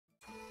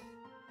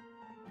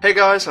Hey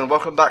guys, and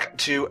welcome back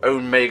to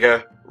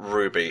Omega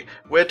Ruby.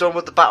 We're done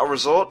with the battle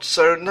resort,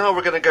 so now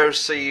we're going to go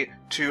see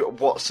to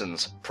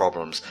Watson's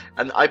problems.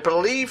 And I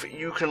believe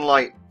you can,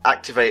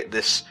 activate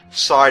this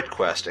side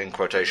quest, in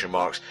quotation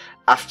marks,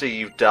 after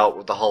you've dealt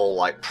with the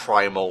whole,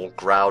 primal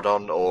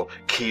Groudon or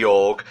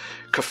Kyogre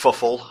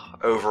kerfuffle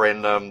over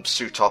in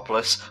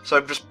Sutopolis.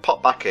 So just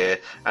pop back here,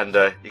 and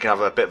you can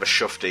have a bit of a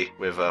shufty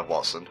with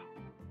Watson.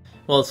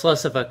 Well, it's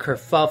less of a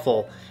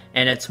kerfuffle,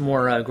 and it's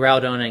more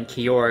Groudon and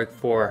Kyogre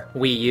for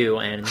Wii U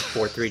and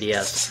for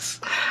 3DS.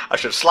 I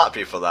should slap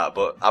you for that,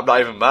 but I'm not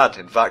even mad.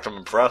 In fact, I'm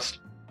impressed.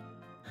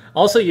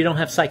 Also, you don't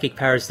have psychic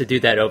powers to do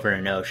that over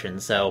an ocean,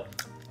 so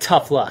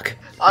tough luck.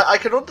 I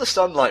can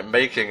understand,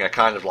 making a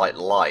kind of,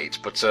 light,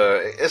 but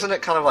isn't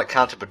it kind of,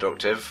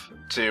 counterproductive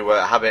to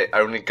have it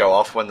only go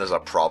off when there's a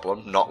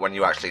problem, not when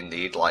you actually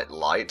need,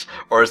 light?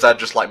 Or is that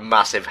just,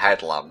 massive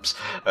headlamps,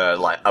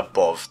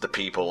 above the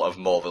people of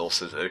Mauville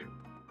City?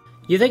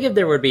 You think if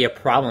there would be a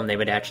problem, they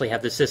would actually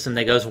have the system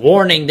that goes,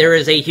 "Warning, there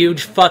is a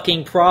huge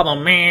fucking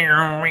problem."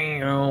 Meow,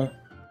 meow.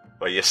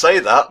 Well, you say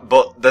that,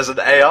 but there's an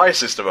AI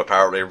system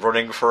apparently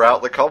running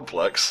throughout the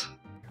complex.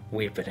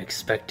 We've been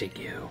expecting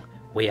you.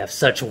 We have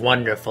such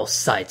wonderful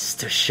sights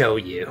to show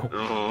you.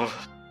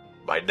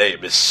 My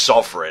name is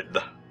Sovereign.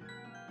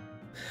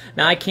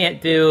 Now, I can't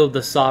do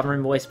the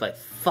Sovereign voice, but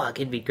fuck,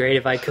 it'd be great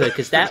if I could,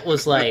 because that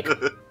was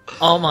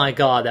oh my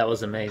god, that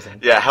was amazing.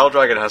 Yeah,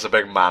 Helldragon has a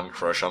big man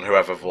crush on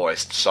whoever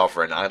voiced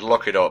Sovereign. I'd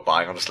look it up, but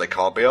I honestly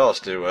can't be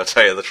arsed to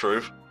tell you the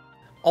truth.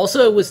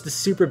 Also, it was the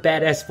super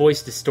badass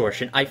voice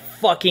distortion. I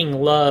fucking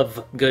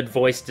love good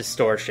voice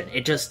distortion.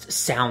 It just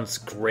sounds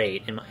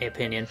great, in my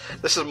opinion.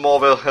 This is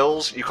Mauville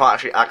Hills. You can't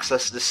actually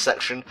access this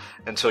section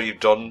until you've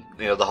done,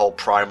 the whole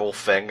primal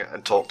thing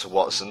and talk to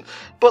Watson.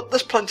 But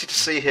there's plenty to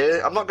see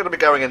here. I'm not going to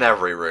be going in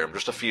every room,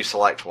 just a few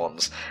select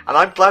ones. And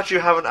I'm glad you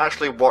haven't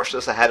actually watched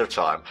this ahead of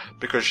time,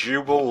 because you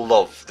will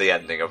love the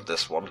ending of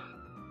this one.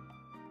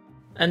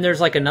 And there's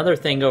another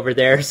thing over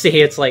there.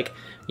 See, it's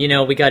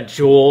we got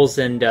Jules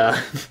and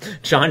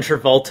John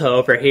Travolta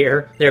over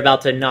here. They're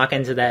about to knock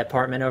into that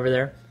apartment over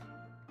there.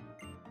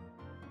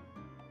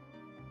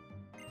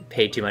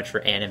 Paid too much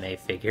for anime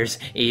figures.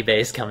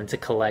 eBay's coming to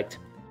collect.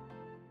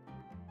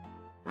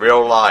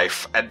 Real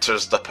life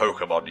enters the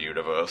Pokemon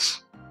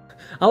universe.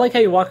 I like how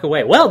you walk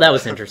away. Well, that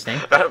was interesting.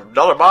 None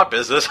of my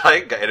business. I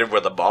ain't getting in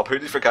with the mob. Who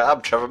do you think I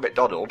am, Trevor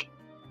McDonald?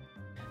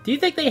 Do you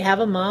think they have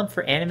a mob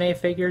for anime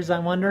figures, I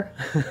wonder?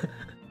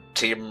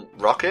 Team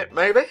Rocket,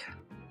 maybe?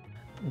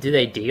 Do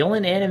they deal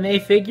in anime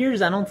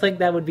figures? I don't think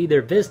that would be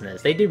their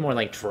business. They do more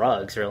like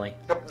drugs, really.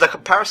 The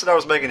comparison I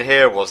was making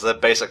here was they're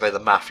basically the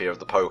mafia of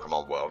the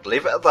Pokemon world.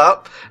 Leave it at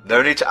that.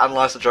 No need to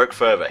analyse the joke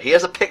further. He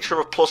has a picture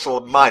of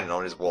Plusle mining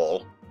on his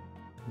wall.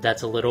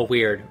 That's a little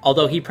weird.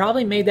 Although he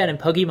probably made that in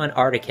Pokemon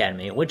Art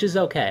Academy, which is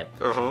okay.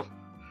 Well,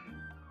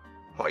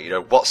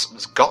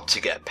 Watson's got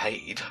to get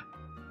paid.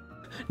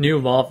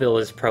 New Mauville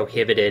is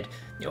prohibited.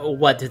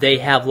 What, do they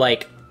have,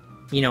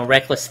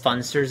 reckless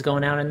funsters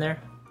going out in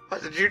there?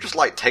 Did you just,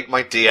 take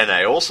my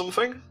DNA or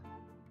something?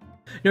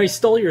 No, he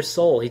stole your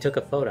soul. He took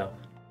a photo.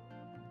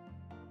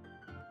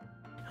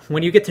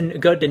 When you get to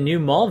go to New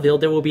Mauville,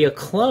 there will be a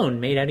clone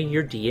made out of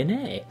your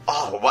DNA.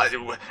 Oh,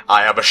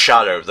 I am a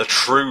shadow, the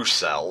true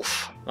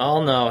self.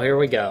 Oh no, here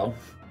we go.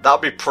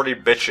 That'd be pretty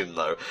bitchin',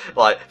 though.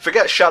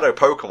 Forget shadow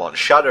Pokemon,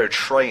 shadow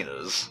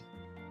trainers.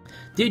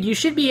 Dude, you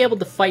should be able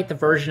to fight the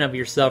version of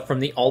yourself from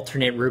the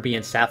alternate Ruby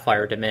and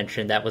Sapphire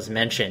dimension that was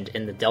mentioned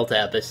in the Delta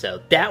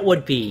episode. That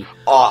would be...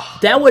 Oh.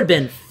 That would have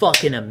been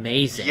fucking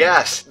amazing.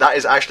 Yes, that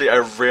is actually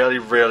a really,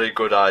 really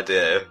good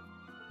idea.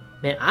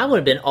 Man, I would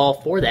have been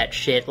all for that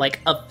shit.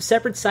 A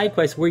separate side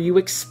quest where you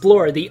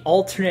explore the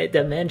alternate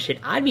dimension.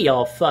 I'd be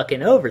all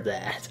fucking over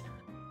that.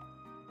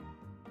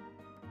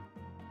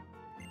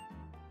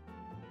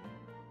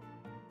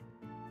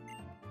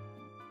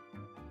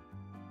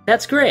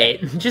 That's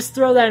great. Just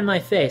throw that in my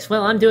face.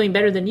 Well, I'm doing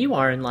better than you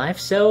are in life,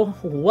 so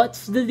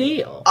what's the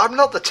deal? I'm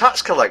not the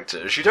tax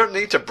collectors. You don't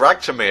need to brag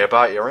to me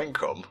about your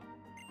income.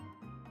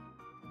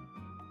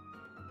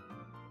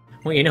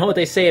 Well, you know what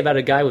they say about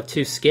a guy with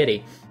too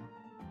skitty.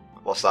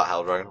 What's that,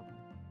 Helldragon?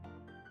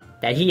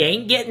 That he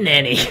ain't getting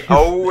any.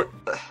 Oh,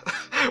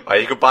 well,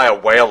 you could buy a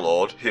whale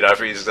lord, if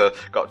he's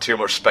got too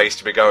much space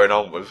to be going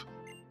on with.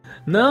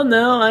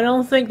 No, I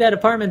don't think that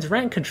apartment's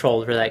rent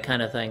controlled for that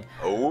kind of thing.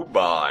 Oh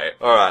my.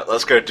 Alright,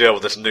 let's go deal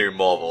with this new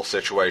Mauville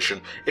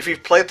situation. If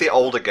you've played the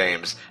older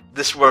games,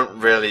 this won't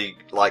really,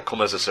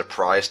 come as a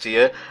surprise to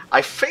you.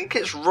 I think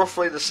it's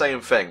roughly the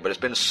same thing, but it's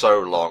been so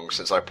long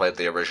since I played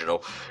the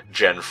original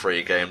Gen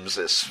 3 games,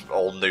 it's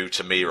all new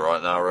to me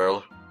right now,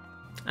 really.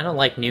 I don't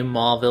like new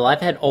Mauville.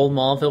 I've had old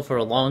Mauville for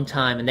a long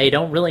time, and they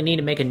don't really need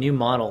to make a new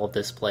model of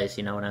this place,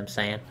 you know what I'm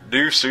saying?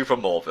 New Super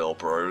Mauville,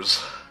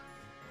 bros.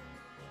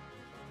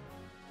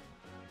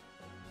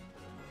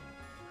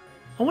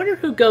 I wonder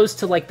who goes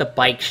to, the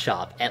bike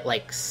shop at,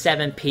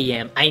 7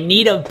 p.m. I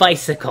need a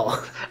bicycle.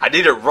 I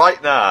need it right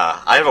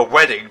now. I have a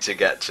wedding to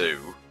get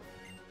to.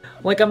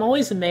 Like, I'm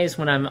always amazed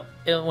when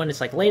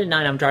it's like late at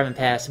night, I'm driving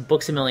past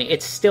Books A Million,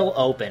 it's still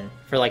open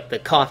for like the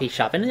coffee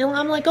shop, and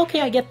I'm like,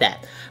 okay, I get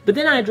that. But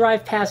then I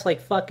drive past like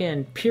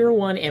fucking Pure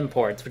One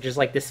Imports, which is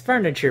like this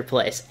furniture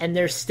place, and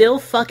they're still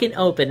fucking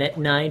open at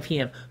 9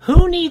 p.m.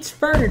 Who needs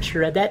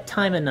furniture at that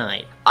time of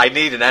night? I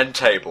need an end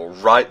table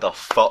right the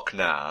fuck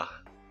now.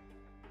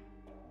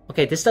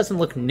 Okay, this doesn't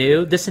look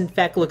new. This, in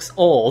fact, looks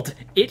old.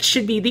 It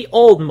should be the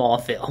old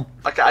Mauville.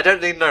 Okay, I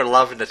don't need no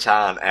Lavender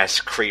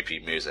Town-esque creepy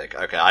music.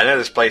 Okay, I know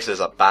this place is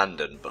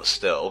abandoned, but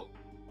still.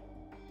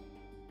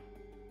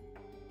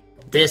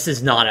 This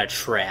is not a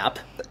trap.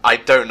 I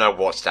don't know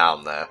what's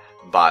down there,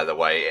 by the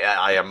way.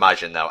 I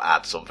imagine they'll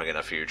add something in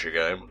a future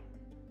game.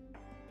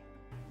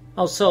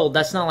 Oh, so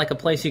that's not like a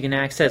place you can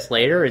access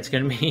later? It's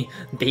gonna be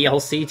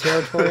DLC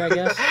territory, I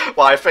guess?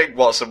 Well, I think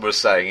Watson was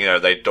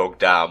saying, they dug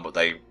down, but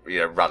they,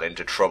 ran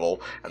into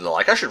trouble, and they're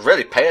like, I should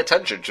really pay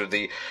attention to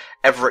the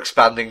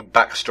ever-expanding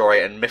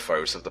backstory and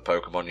mythos of the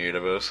Pokemon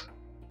universe.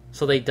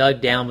 So they dug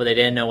down, but they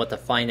didn't know what to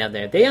find out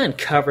there. They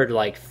uncovered,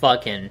 like,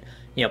 fucking,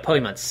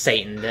 Pokemon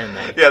Satan, didn't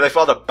they? Yeah, they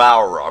found a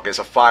Balrog. It's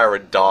a fire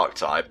and dark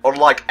type.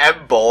 Unlike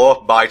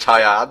Emboar, might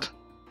I add.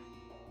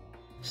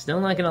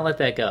 Still not gonna let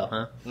that go,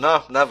 huh?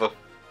 No, never.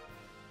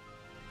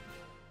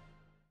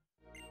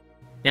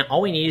 Now,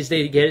 all we need is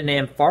to get an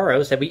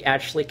Ampharos that we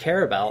actually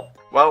care about.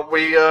 Well,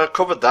 we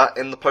covered that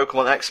in the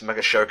Pokemon X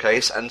Mega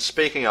Showcase, and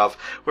speaking of,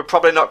 we're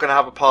probably not going to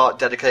have a part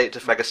dedicated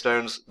to Mega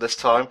Stones this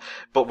time,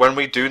 but when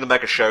we do the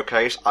Mega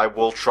Showcase, I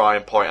will try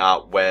and point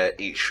out where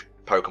each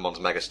Pokemon's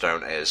Mega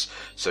Stone is,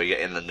 so you're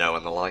in the know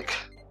and the like.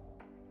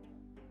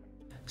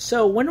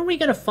 So, when are we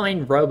going to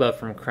find Robo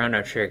from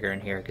Chrono Trigger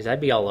in here? Because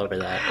I'd be all over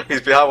that.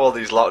 He's behind all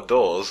these locked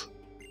doors.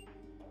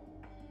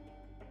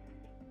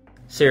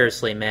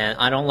 Seriously, man,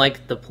 I don't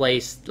like the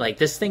place. Like,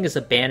 this thing is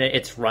abandoned,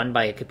 it's run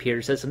by a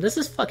computer system. This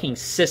is fucking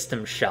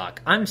System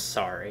Shock. I'm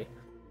sorry.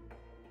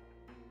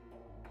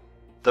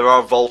 There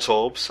are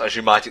Voltorbs, as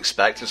you might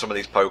expect in some of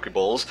these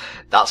Pokeballs.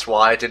 That's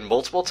why I did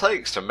multiple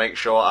takes, to make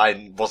sure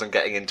I wasn't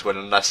getting into an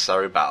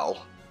unnecessary battle.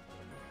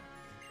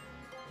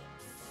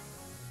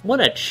 What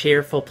a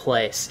cheerful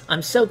place.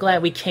 I'm so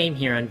glad we came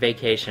here on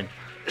vacation.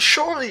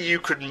 Surely you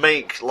could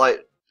make,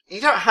 you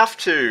don't have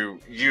to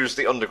use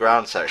the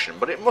underground section,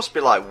 but it must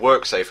be,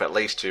 work safe at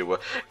least to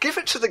give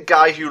it to the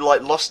guy who,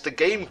 lost the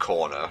game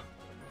corner.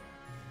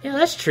 Yeah,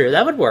 that's true.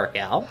 That would work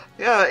out.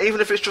 Yeah,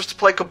 even if it's just to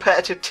play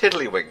competitive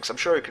Tiddlywinks, I'm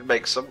sure he could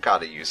make some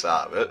kind of use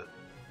out of it.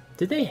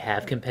 Did they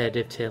have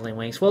competitive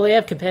Tiddlywinks? Well, they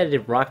have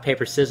competitive rock,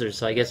 paper, scissors,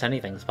 so I guess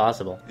anything's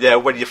possible. Yeah,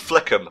 when you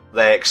flick them,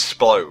 they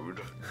explode.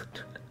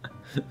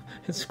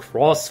 It's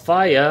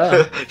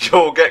crossfire.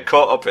 You'll get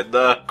caught up in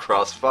the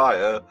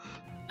crossfire.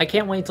 I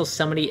can't wait until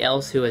somebody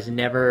else who has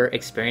never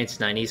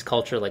experienced 90s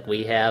culture like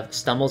we have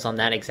stumbles on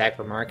that exact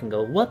remark and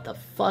go, what the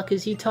fuck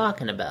is he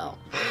talking about?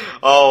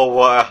 Oh,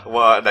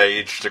 what an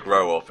age to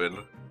grow up in.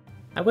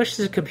 I wish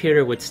the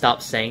computer would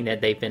stop saying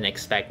that they've been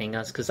expecting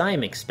us, because I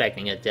am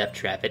expecting a death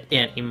trap at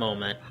any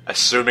moment.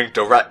 Assuming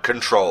direct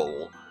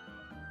control.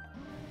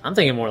 I'm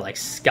thinking more like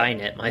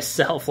Skynet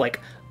myself, like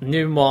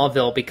New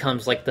Mauville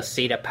becomes like the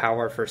seat of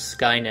power for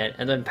Skynet,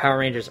 and then Power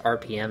Rangers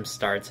RPM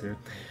starts, and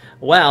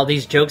wow,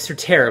 these jokes are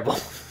terrible.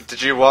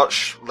 Did you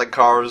watch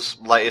Linkara's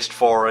latest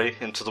foray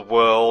into the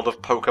world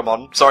of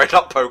Pokemon? Sorry,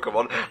 not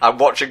Pokemon. I'm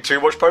watching too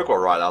much Pokemon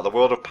right now. The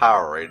world of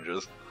Power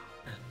Rangers.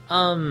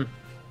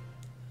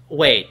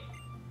 Wait.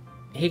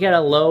 He got a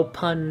low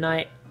pun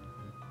night?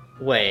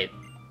 Wait.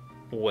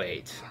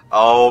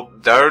 Oh,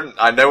 don't.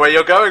 I know where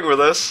you're going with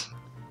this.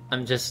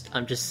 I'm just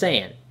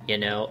saying,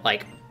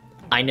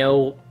 I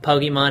know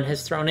Pokemon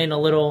has thrown in a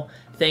little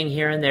thing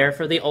here and there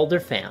for the older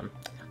fam.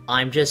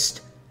 I'm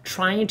just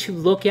trying to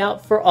look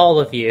out for all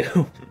of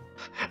you.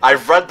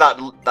 I've read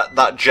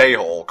that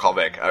J-Hole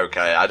comic,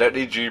 okay? I don't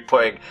need you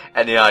putting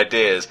any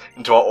ideas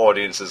into our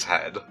audience's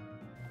head.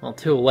 Well,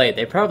 too late.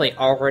 They probably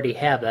already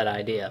have that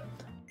idea.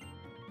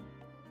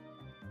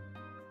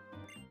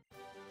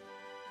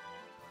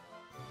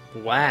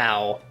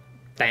 Wow.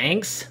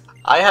 Thanks?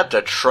 I had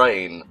to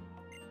train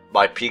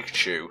my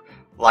Pikachu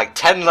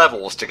 10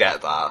 levels to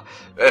get that.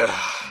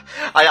 Ugh.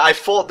 I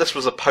thought this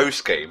was a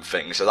post-game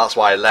thing, so that's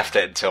why I left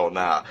it until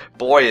now.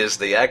 Boy, is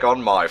the egg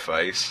on my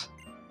face.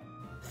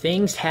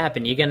 Things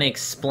happen. You gonna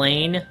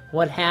explain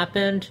what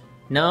happened?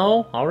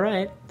 No?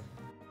 Alright.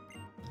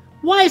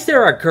 Why is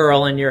there a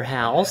girl in your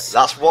house?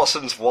 That's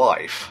Watson's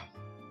wife.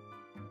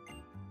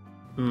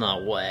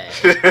 No way.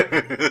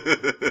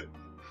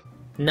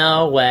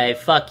 No way.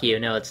 Fuck you.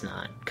 No, it's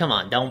not. Come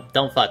on,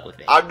 don't fuck with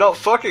me. I'm not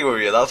fucking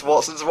with you. That's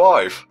Watson's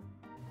wife.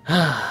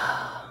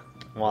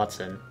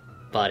 Watson,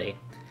 buddy,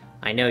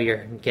 I know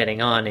you're getting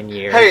on in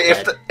years. Hey,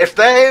 but... if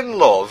they're in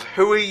love,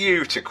 who are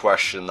you to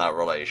question that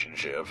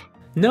relationship?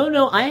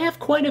 No, I have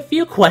quite a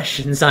few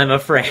questions, I'm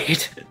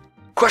afraid.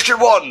 Question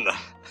 1.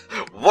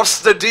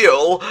 What's the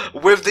deal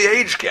with the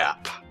age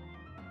gap?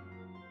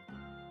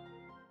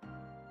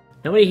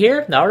 Nobody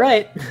here?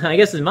 Alright, I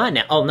guess it's mine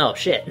now. Oh no,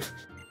 shit.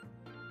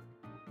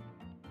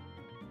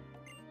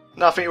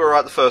 No, I think you were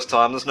right the first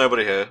time. There's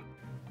nobody here.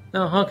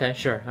 Oh, okay,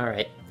 sure,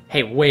 alright.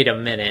 Hey, wait a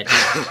minute.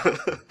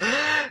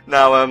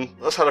 Now,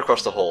 let's head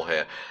across the hall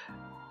here.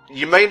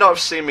 You may not have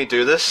seen me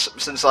do this,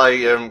 since I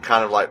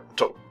kind of, like,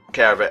 took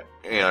care of it,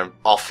 you know,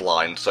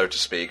 offline, so to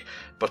speak.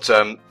 But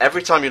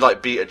every time you,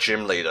 like, beat a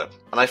gym leader,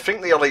 and I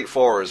think the Elite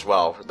Four as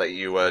well, that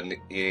you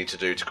need to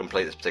do to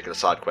complete this particular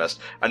side quest,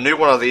 a new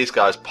one of these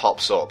guys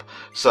pops up.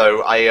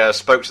 So I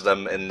spoke to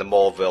them in the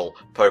Mauville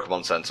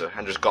Pokemon Center,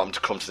 and just got them to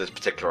come to this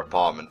particular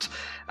apartment.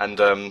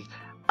 And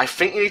I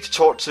think you need to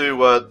talk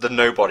to the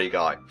Nobody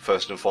guy,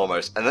 first and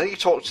foremost, and then you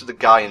talk to the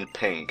guy in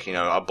pink, you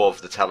know,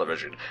 above the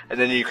television, and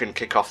then you can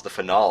kick off the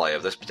finale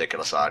of this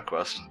particular side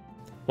quest.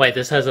 Wait,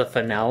 this has a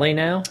finale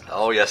now?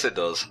 Oh, yes it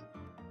does.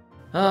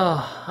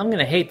 Oh, I'm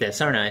gonna hate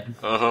this, aren't I?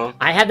 Uh-huh.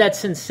 I have that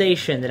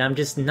sensation that I'm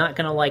just not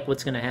gonna like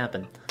what's gonna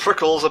happen.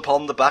 Prickles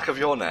upon the back of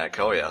your neck,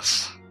 oh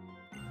yes.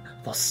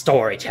 The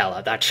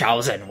storyteller, the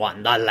chosen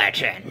one, the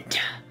legend.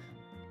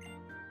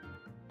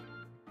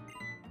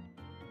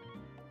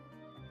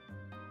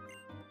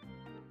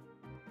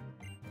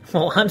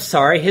 Well, I'm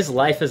sorry, his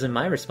life isn't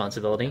my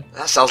responsibility.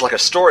 That sounds like a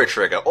story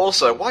trigger.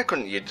 Also, why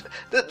couldn't you...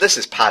 This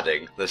is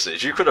padding, this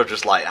is. You could have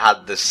just, like,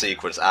 had this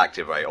sequence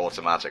activate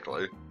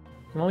automatically.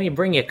 Won't you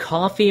bring your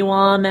coffee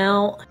while I'm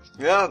out?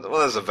 Yeah, well,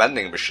 there's a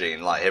vending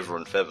machine, like, hither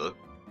and thither.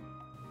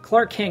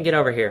 Clark can't get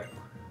over here.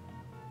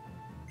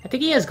 I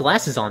think he has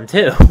glasses on,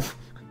 too.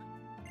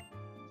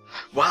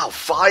 Wow,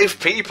 5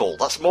 people!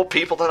 That's more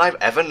people than I've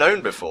ever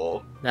known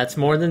before. That's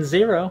more than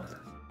 0.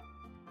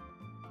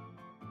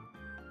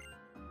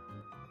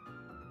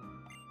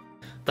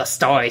 The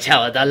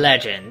storyteller, the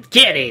legend,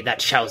 Giddy, the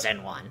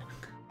chosen one.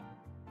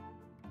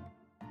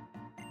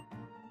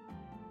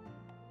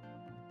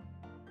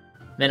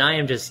 Man,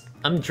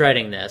 I'm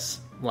dreading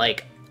this.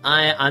 Like,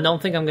 I don't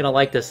think I'm gonna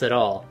like this at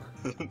all.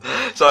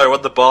 Sorry,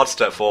 when the bard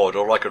stepped forward,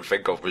 all I could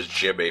think of was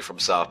Jimmy from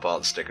South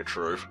Park Stick of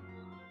Truth.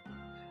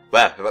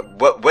 Well,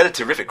 what a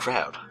terrific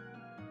crowd.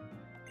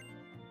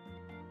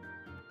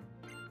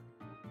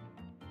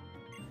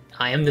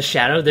 I am the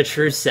shadow of the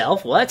true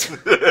self? What?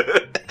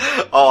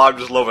 Oh, I'm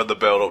just loving the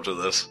build up to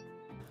this.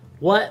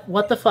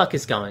 What the fuck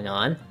is going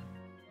on?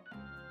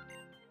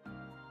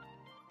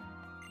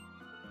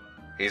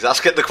 He's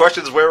asking the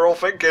questions we're all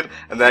thinking,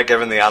 and they're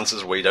giving the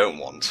answers we don't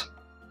want.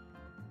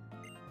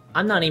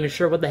 I'm not even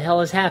sure what the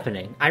hell is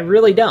happening. I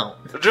really don't.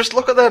 Just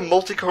look at their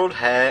multicolored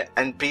hair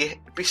and be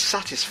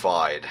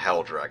satisfied,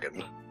 Hell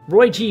Dragon.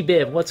 Roy G.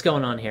 Biv, what's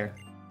going on here?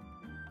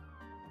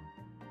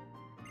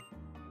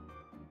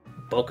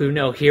 Boku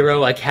no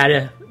Hero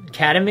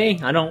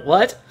Academy? I don't...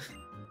 what?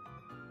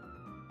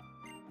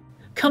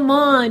 Come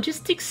on,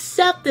 just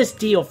accept this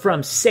deal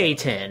from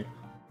Satan.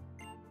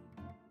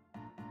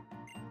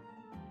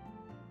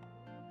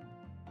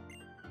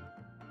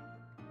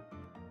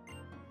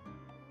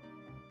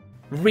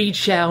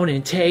 Reach out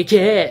and take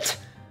it.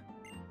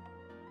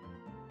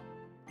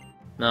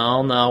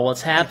 No,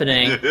 what's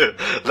happening?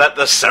 Let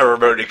the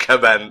ceremony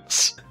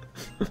commence.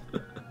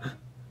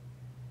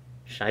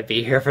 Should I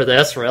be here for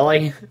this,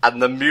 really?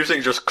 And the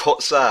music just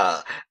cuts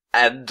out,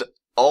 and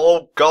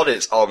oh god,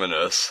 it's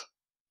ominous.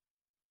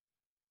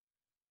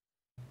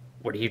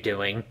 What are you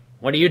doing?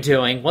 What are you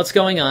doing? What's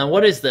going on?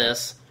 What is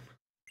this?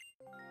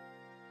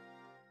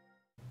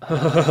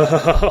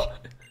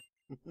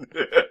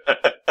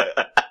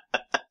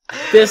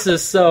 This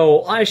is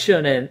so... I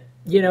shouldn't...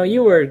 You know,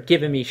 you were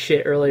giving me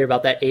shit earlier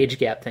about that age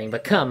gap thing,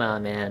 but come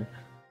on, man.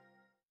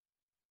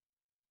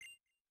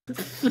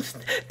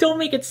 Don't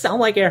make it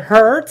sound like it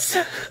hurts.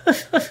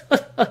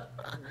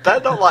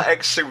 They're not like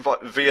exiting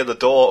via the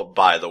door,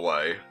 by the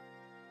way.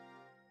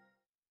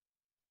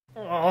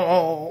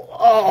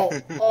 Oh,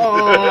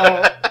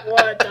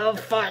 what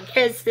the fuck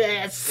is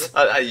this?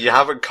 You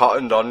haven't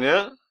cottoned on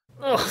yet?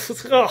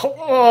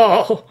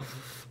 Oh.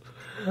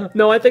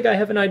 No, I think I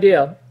have an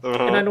idea,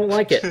 and I don't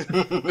like it.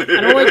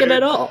 I don't like it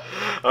at all.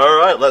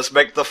 Alright, let's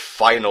make the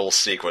final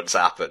sequence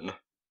happen.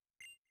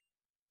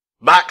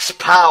 Max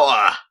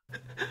power!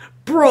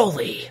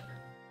 Broly!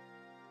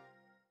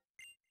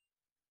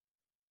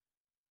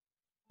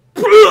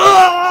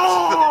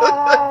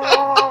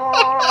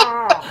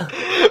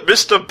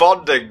 Mr.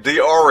 Bonding, the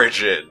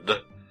origin!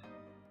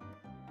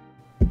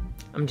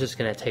 I'm just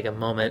gonna take a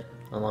moment,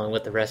 along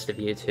with the rest of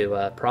you,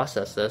 to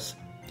process this.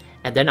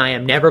 And then I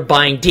am never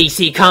buying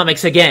DC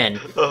Comics again!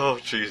 Oh,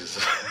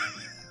 Jesus.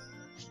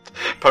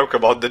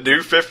 Pokemon, the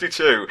new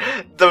 52.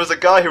 There was a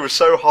guy who was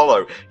so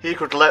hollow, he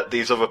could let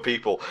these other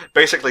people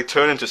basically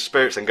turn into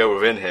spirits and go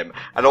within him,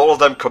 and all of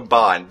them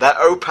combined, their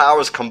O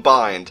powers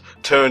combined,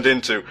 turned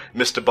into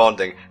Mr.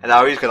 Bonding, and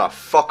now he's gonna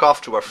fuck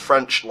off to a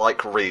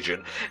French-like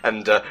region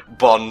and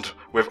bond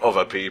with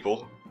other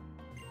people.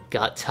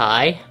 Got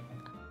Ty?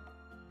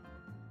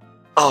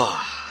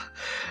 Oh,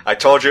 I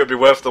told you it'd be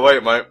worth the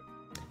wait, mate.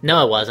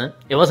 No, it wasn't.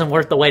 It wasn't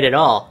worth the wait at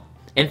all.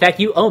 In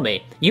fact, you owe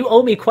me. You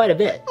owe me quite a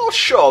bit. Oh,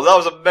 sure, that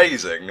was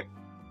amazing.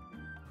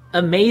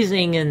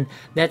 Amazing in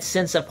that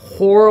sense of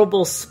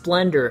horrible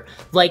splendor,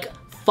 like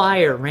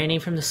fire raining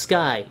from the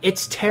sky.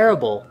 It's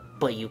terrible,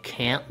 but you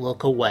can't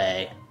look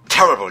away.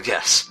 Terrible,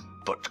 yes,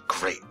 but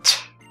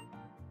great.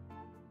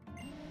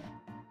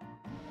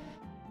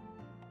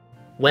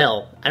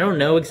 Well, I don't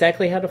know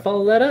exactly how to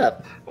follow that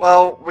up.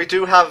 Well, we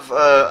do have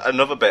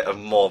another bit of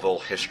Mauville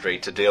history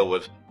to deal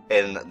with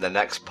in the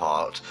next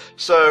part,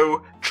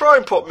 so try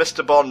and put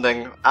Mr.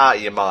 Bonding out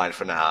of your mind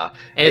for now.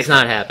 It's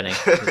not happening.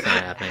 It's not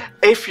happening.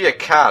 If you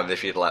can,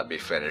 if you'd let me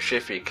finish,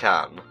 if you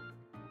can.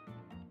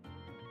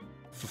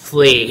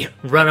 Flee.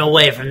 Run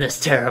away from this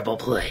terrible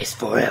place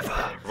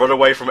forever. Run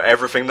away from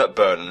everything that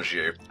burdens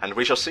you, and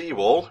we shall see you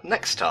all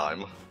next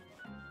time.